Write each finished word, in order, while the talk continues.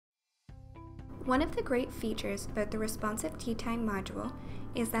One of the great features about the responsive Tee Time module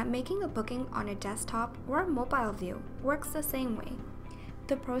is that making a booking on a desktop or a mobile view works the same way.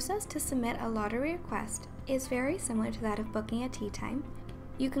 The process to submit a lottery request is very similar to that of booking a tee time.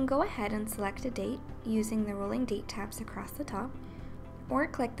 You can go ahead and select a date using the rolling date tabs across the top, or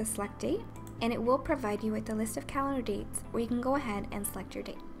click the select date and it will provide you with a list of calendar dates where you can go ahead and select your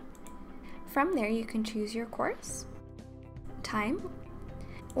date. From there you can choose your course, time,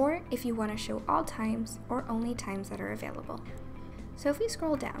 or if you want to show all times or only times that are available. So if we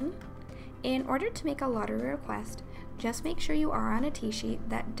scroll down, in order to make a lottery request, just make sure you are on a tee sheet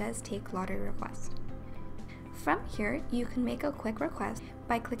that does take lottery requests. From here, you can make a quick request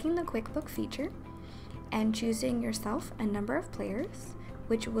by clicking the Quick Book feature and choosing yourself a number of players,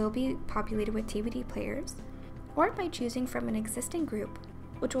 which will be populated with TBD players, or by choosing from an existing group,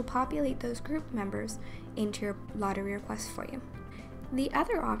 which will populate those group members into your lottery request for you. The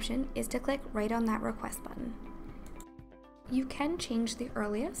other option is to click right on that request button. You can change the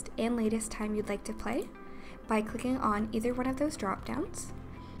earliest and latest time you'd like to play by clicking on either one of those drop downs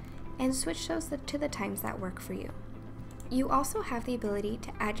and switch those to the times that work for you. You also have the ability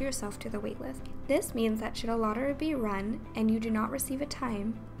to add yourself to the waitlist. This means that should a lottery be run and you do not receive a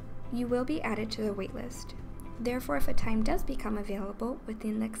time, you will be added to the waitlist. Therefore, if a time does become available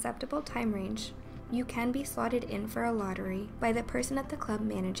within the acceptable time range, you can be slotted in for a lottery by the person at the club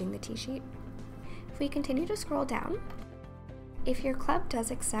managing the tee sheet. If we continue to scroll down, if your club does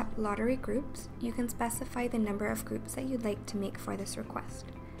accept lottery groups, you can specify the number of groups that you'd like to make for this request.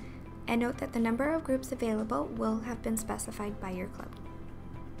 And note that the number of groups available will have been specified by your club.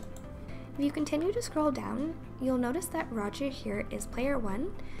 If you continue to scroll down, you'll notice that Roger here is player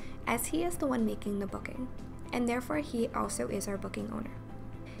 1, as he is the one making the booking, and therefore he also is our booking owner.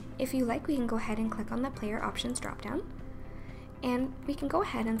 If you like, we can go ahead and click on the player options dropdown, and we can go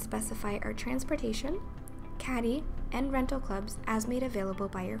ahead and specify our transportation, caddy, and rental clubs as made available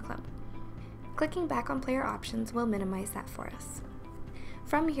by your club. Clicking back on player options will minimize that for us.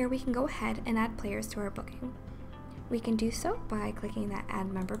 From here, we can go ahead and add players to our booking. We can do so by clicking that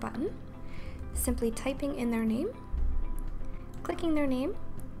Add Member button, simply typing in their name, clicking their name,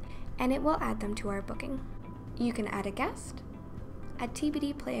 and it will add them to our booking. You can add a guest, a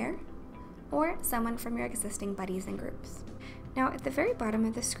TBD player, or someone from your existing buddies and groups. Now, at the very bottom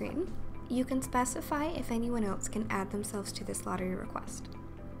of the screen, you can specify if anyone else can add themselves to this lottery request.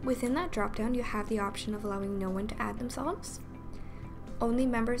 Within that dropdown, you have the option of allowing no one to add themselves, only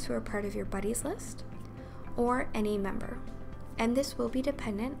members who are part of your buddies list, or any member. And this will be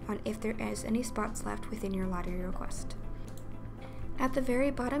dependent on if there is any spots left within your lottery request. At the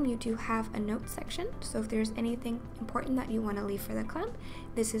very bottom, you do have a notes section, so if there's anything important that you want to leave for the club,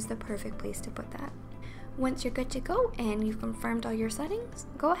 this is the perfect place to put that. Once you're good to go and you've confirmed all your settings,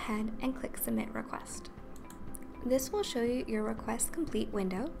 go ahead and click Submit Request. This will show you your request complete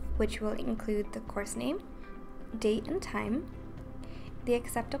window, which will include the course name, date and time, the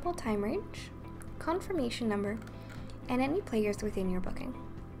acceptable time range, confirmation number, and any players within your booking.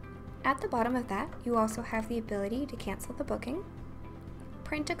 At the bottom of that, you also have the ability to cancel the booking,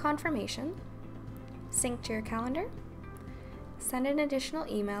 print a confirmation, sync to your calendar, send an additional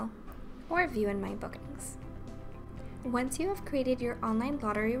email, or view in My Bookings. Once you have created your online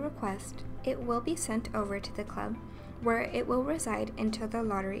lottery request, it will be sent over to the club where it will reside until the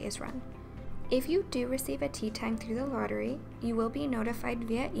lottery is run. If you do receive a tee time through the lottery, you will be notified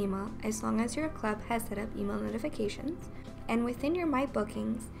via email as long as your club has set up email notifications, and within your My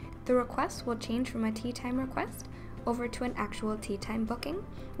Bookings, the request will change from a tee time request over to an actual tee time booking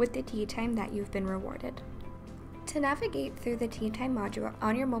with the tee time that you've been rewarded. To navigate through the Tee Time module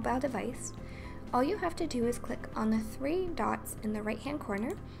on your mobile device, all you have to do is click on the 3 dots in the right hand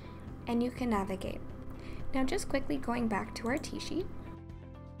corner and you can navigate. Now, just quickly going back to our tee sheet,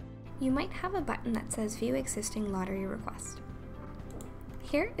 you might have a button that says View Existing Lottery Request.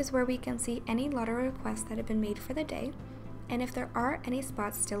 Here is where we can see any lottery requests that have been made for the day, and if there are any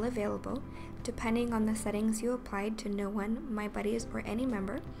spots still available, depending on the settings you applied to no one, my buddies, or any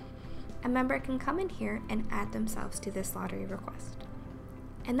member, a member can come in here and add themselves to this lottery request.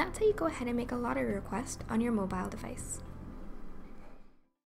 And that's how you go ahead and make a lottery request on your mobile device.